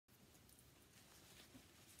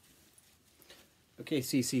Okay,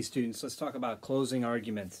 CC students, let's talk about closing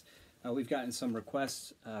arguments. We've gotten some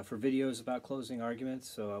requests for videos about closing arguments,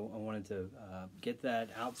 so I wanted to get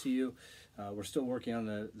that out to you. We're still working on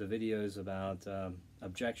the videos about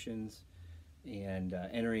objections and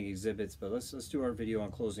entering exhibits, but let's do our video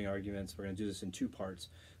on closing arguments. We're going to do this in two parts.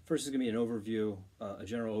 First is going to be an overview, a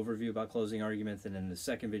general overview about closing arguments, and then the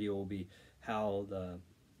second video will be how the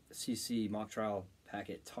CC mock trial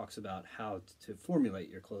packet talks about how to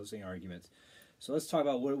formulate your closing arguments. So let's talk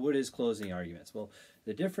about what is closing arguments. Well,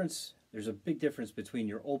 there's a big difference between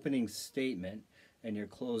your opening statement and your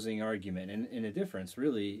closing argument. And the difference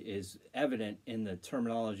really is evident in the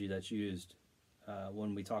terminology that's used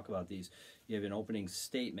when we talk about these. You have an opening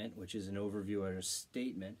statement, which is an overview or a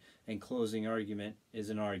statement, and closing argument is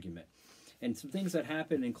an argument. And some things that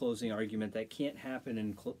happen in closing argument that can't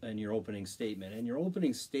happen in your opening statement. In your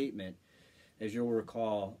opening statement, as you'll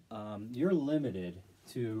recall, you're limited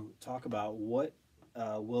to talk about what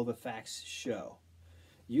will the facts show.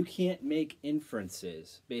 You can't make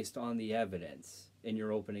inferences based on the evidence in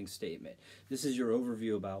your opening statement. This is your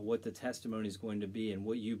overview about what the testimony is going to be and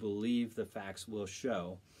what you believe the facts will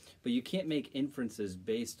show. But you can't make inferences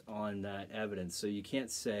based on that evidence. So you can't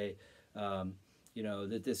say,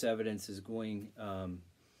 that this evidence is going,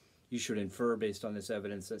 you should infer based on this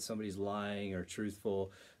evidence that somebody's lying or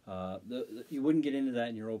truthful. You wouldn't get into that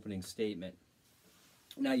in your opening statement.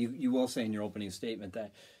 Now, you will say in your opening statement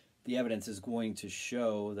that the evidence is going to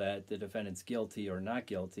show that the defendant's guilty or not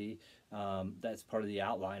guilty. That's part of the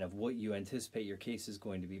outline of what you anticipate your case is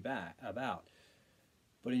going to be about.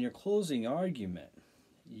 But in your closing argument,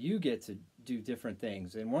 you get to do different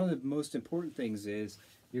things. And one of the most important things is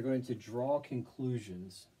you're going to draw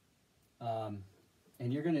conclusions. And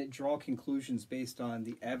you're going to draw conclusions based on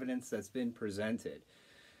the evidence that's been presented.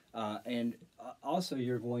 And also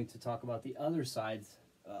you're going to talk about the other sides,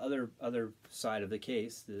 other side of the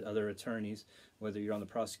case, the other attorneys, whether you're on the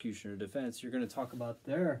prosecution or defense. You're going to talk about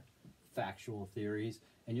their factual theories,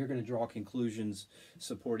 and you're going to draw conclusions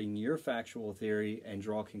supporting your factual theory and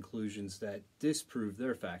draw conclusions that disprove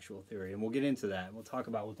their factual theory. And we'll get into that. We'll talk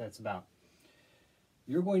about what that's about.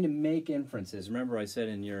 You're going to make inferences. Remember, I said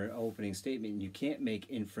in your opening statement, you can't make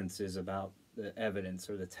inferences about the evidence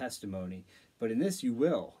or the testimony. But in this, you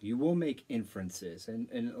will. You will make inferences. And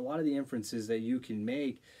a lot of the inferences that you can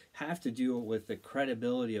make have to do with the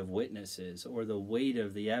credibility of witnesses or the weight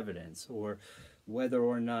of the evidence or whether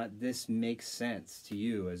or not this makes sense to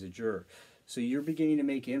you as a juror. So you're beginning to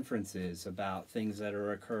make inferences about things that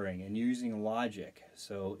are occurring and using logic.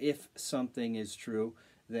 So if something is true,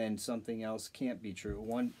 then something else can't be true.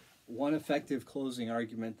 One effective closing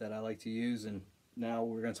argument that I like to use, and now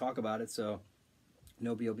we're going to talk about it, so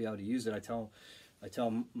nobody will be able to use it. I tell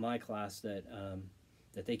my class that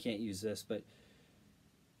that they can't use this, but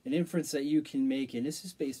an inference that you can make, and this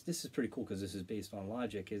is pretty cool because this is based on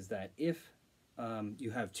logic, is that if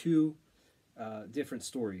you have two different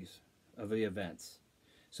stories of the events,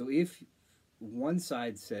 so if one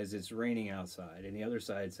side says it's raining outside and the other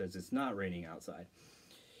side says it's not raining outside,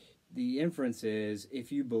 the inference is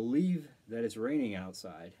if you believe that it's raining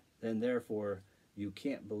outside, then therefore you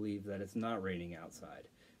can't believe that it's not raining outside.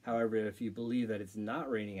 However, if you believe that it's not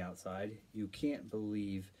raining outside, you can't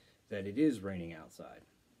believe that it is raining outside.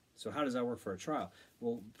 So how does that work for a trial?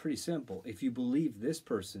 Well, pretty simple. If you believe this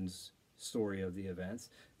person's story of the events,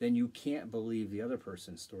 then you can't believe the other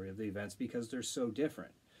person's story of the events because they're so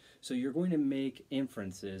different. So you're going to make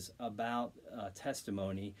inferences about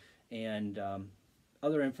testimony, and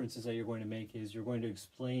other inferences that you're going to make is you're going to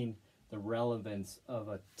explain the relevance of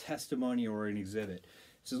a testimony or an exhibit.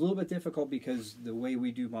 This is a little bit difficult because the way we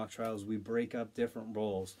do mock trials, we break up different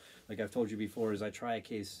roles. Like I've told you before, is I try a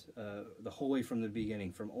case the whole way from the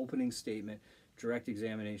beginning, from opening statement, direct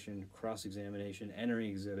examination, cross-examination, entering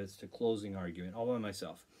exhibits, to closing argument, all by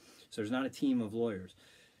myself. So there's not a team of lawyers.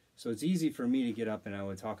 So it's easy for me to get up and I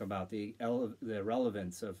would talk about the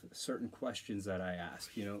relevance of certain questions that I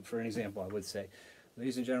ask. For an example, I would say,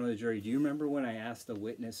 ladies and gentlemen of the jury, do you remember when I asked the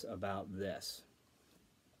witness about this?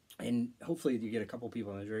 And hopefully you get a couple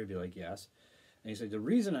people in the jury be like, yes. And you say, the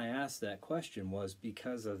reason I asked that question was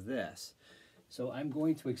because of this. So I'm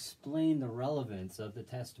going to explain the relevance of the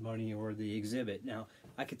testimony or the exhibit. Now,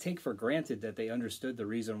 I could take for granted that they understood the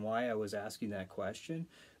reason why I was asking that question,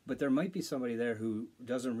 but there might be somebody there who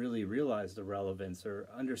doesn't really realize the relevance or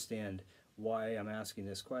understand why I'm asking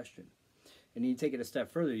this question. And you take it a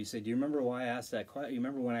step further. You say, do you remember why I asked that question? You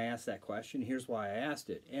remember when I asked that question? Here's why I asked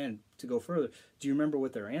it. And to go further, do you remember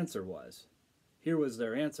what their answer was? Here was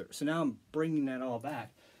their answer. So now I'm bringing that all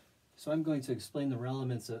back. So I'm going to explain the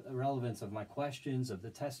relevance of my questions, of the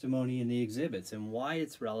testimony and the exhibits, and why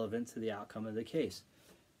it's relevant to the outcome of the case.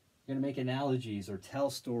 You're going to make analogies or tell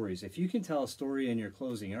stories. If you can tell a story in your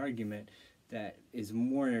closing argument that is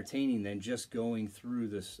more entertaining than just going through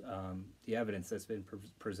this, the evidence that's been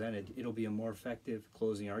presented, it'll be a more effective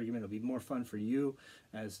closing argument. It'll be more fun for you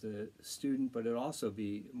as the student, but it'll also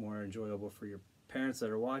be more enjoyable for your parents that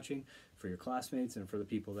are watching, for your classmates, and for the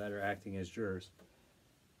people that are acting as jurors.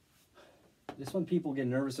 This one people get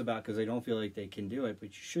nervous about because they don't feel like they can do it, but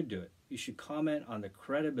you should do it. You should comment on the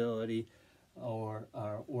credibility or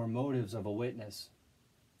motives of a witness.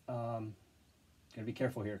 Gotta be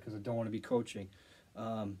careful here because I don't want to be coaching.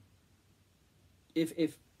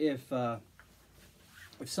 If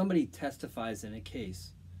somebody testifies in a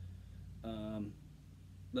case,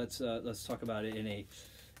 let's talk about it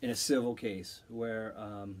in a civil case where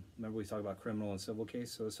remember we talked about criminal and civil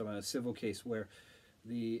case. So let's talk about a civil case where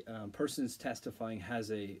the person's testifying has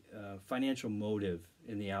a financial motive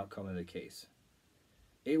in the outcome of the case.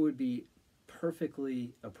 It would be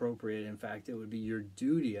perfectly appropriate. In fact, it would be your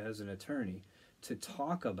duty as an attorney to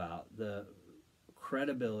talk about the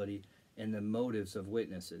credibility and the motives of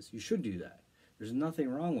witnesses. You should do that. There's nothing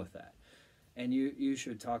wrong with that. And you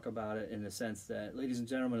should talk about it in the sense that, ladies and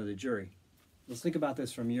gentlemen of the jury, let's think about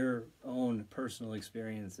this from your own personal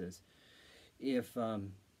experiences. If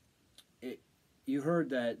you heard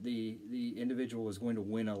that the individual was going to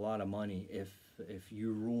win a lot of money if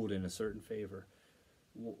you ruled in a certain favor,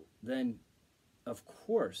 then of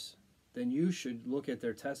course, then you should look at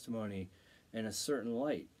their testimony in a certain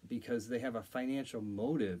light because they have a financial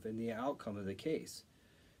motive in the outcome of the case.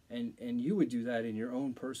 And you would do that in your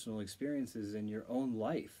own personal experiences in your own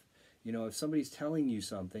life. You know, if somebody's telling you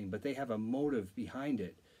something, but they have a motive behind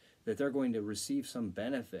it, that they're going to receive some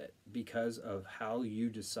benefit because of how you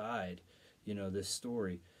decide, you know, this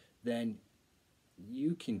story, then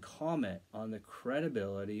you can comment on the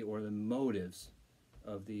credibility or the motives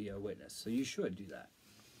of the witness. So you should do that.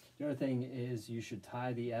 The other thing is you should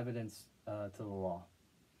tie the evidence to the law.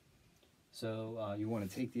 So you want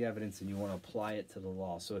to take the evidence and you want to apply it to the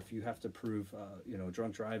law. So if you have to prove, you know,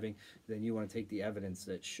 drunk driving, then you want to take the evidence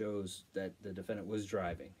that shows that the defendant was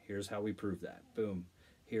driving. Here's how we prove that. Boom.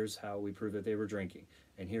 Here's how we prove that they were drinking.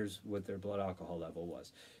 And here's what their blood alcohol level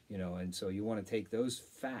was. You know, and so you want to take those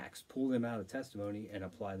facts, pull them out of testimony, and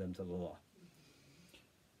apply them to the law.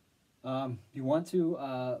 You want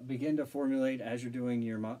to begin to formulate, as you're doing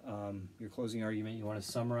your closing argument, you want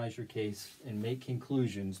to summarize your case and make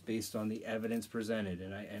conclusions based on the evidence presented.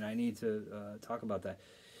 And I need to talk about that.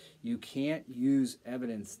 You can't use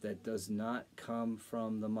evidence that does not come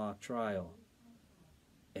from the mock trial.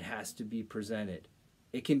 It has to be presented.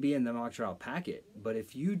 It can be in the mock trial packet, but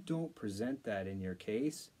if you don't present that in your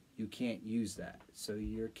case, you can't use that. So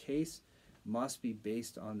your case must be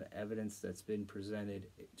based on the evidence that's been presented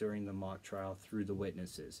during the mock trial through the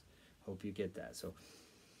witnesses. Hope you get that. So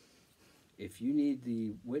if you need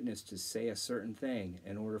the witness to say a certain thing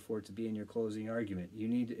in order for it to be in your closing argument, you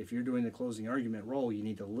need, if you're doing the closing argument role, you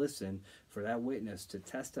need to listen for that witness to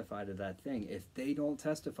testify to that thing. If they don't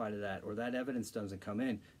testify to that or that evidence doesn't come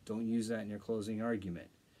in, don't use that in your closing argument,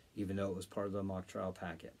 even though it was part of the mock trial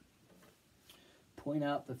packet. Point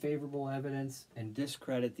out the favorable evidence and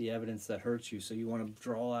discredit the evidence that hurts you. So you want to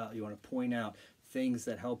draw out, you want to point out things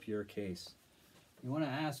that help your case. You want to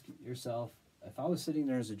ask yourself, if I was sitting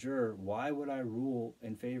there as a juror, why would I rule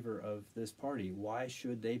in favor of this party? Why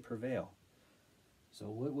should they prevail? So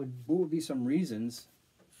what would be some reasons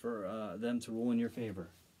for them to rule in your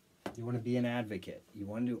favor? You want to be an advocate. You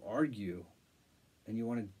want to argue, and you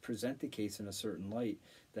want to present the case in a certain light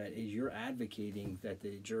that you're advocating that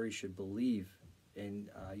the jury should believe in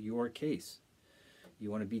your case.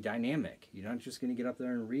 You want to be dynamic. You're not just going to get up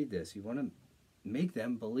there and read this. You want to make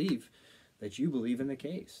them believe that you believe in the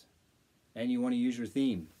case. And you want to use your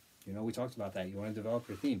theme. You know, we talked about that. You want to develop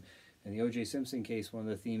your theme. In the O.J. Simpson case, one of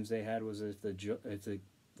the themes they had was if the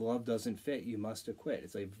glove doesn't fit, you must acquit.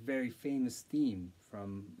 It's a very famous theme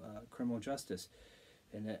from criminal justice.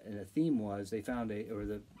 And the theme was they found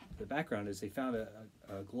the background is they found a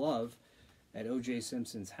glove at O.J.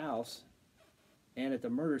 Simpson's house and at the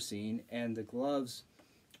murder scene, and the gloves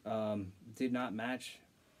did not match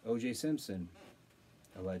O.J. Simpson,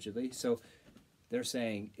 allegedly. So they're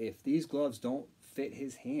saying if these gloves don't fit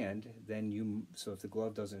his hand, then so if the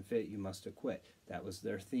glove doesn't fit, you must acquit. That was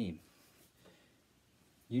their theme.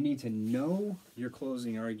 You need to know your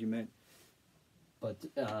closing argument, but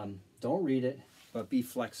don't read it, but be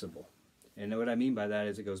flexible. And what I mean by that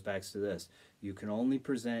is it goes back to this. You can only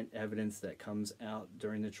present evidence that comes out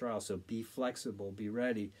during the trial, so be flexible, be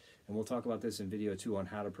ready, And we'll talk about this in video 2 on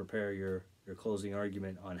how to prepare your closing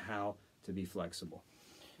argument, on how to be flexible.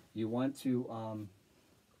 You want to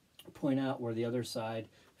point out where the other side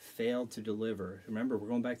failed to deliver. Remember, we're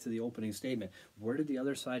going back to the opening statement. Where did the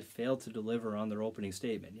other side fail to deliver on their opening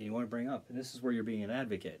statement? And you want to bring up, and this is where you're being an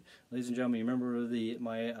advocate. Ladies and gentlemen, you remember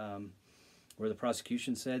where the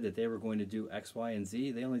prosecution said that they were going to do X, Y, and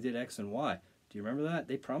Z? They only did X and Y. Do you remember that?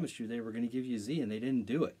 They promised you they were going to give you Z, and they didn't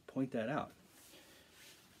do it. Point that out.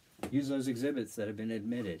 Use those exhibits that have been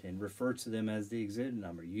admitted and refer to them as the exhibit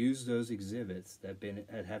number. Use those exhibits that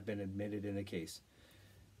have been admitted in the case.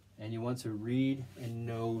 And you want to read and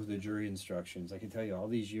know the jury instructions. I can tell you, all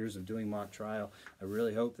these years of doing mock trial, I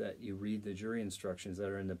really hope that you read the jury instructions that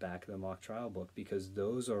are in the back of the mock trial book, because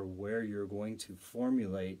those are where you're going to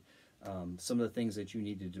formulate some of the things that you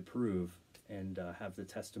needed to prove and have the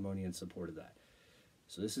testimony in support of that.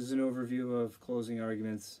 So this is an overview of closing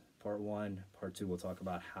arguments, part 1. Part 2, we'll talk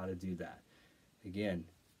about how to do that. Again,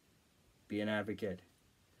 be an advocate.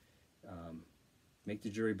 Make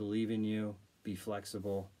the jury believe in you. Be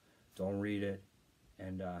flexible. Don't read it,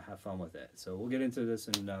 and have fun with it. So we'll get into this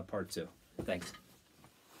in part 2. Thanks.